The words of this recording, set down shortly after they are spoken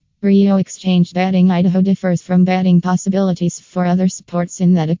Rio Exchange Betting Idaho differs from betting possibilities for other sports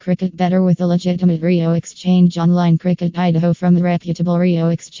in that a cricket bettor with a legitimate Rio Exchange Online Cricket Idaho from a reputable Rio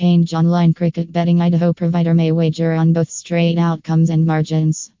Exchange Online Cricket Betting Idaho provider may wager on both straight outcomes and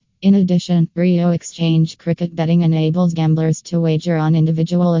margins. In addition, Rio Exchange Cricket Betting enables gamblers to wager on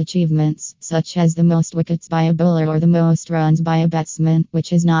individual achievements, such as the most wickets by a bowler or the most runs by a batsman,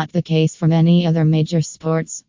 which is not the case for many other major sports.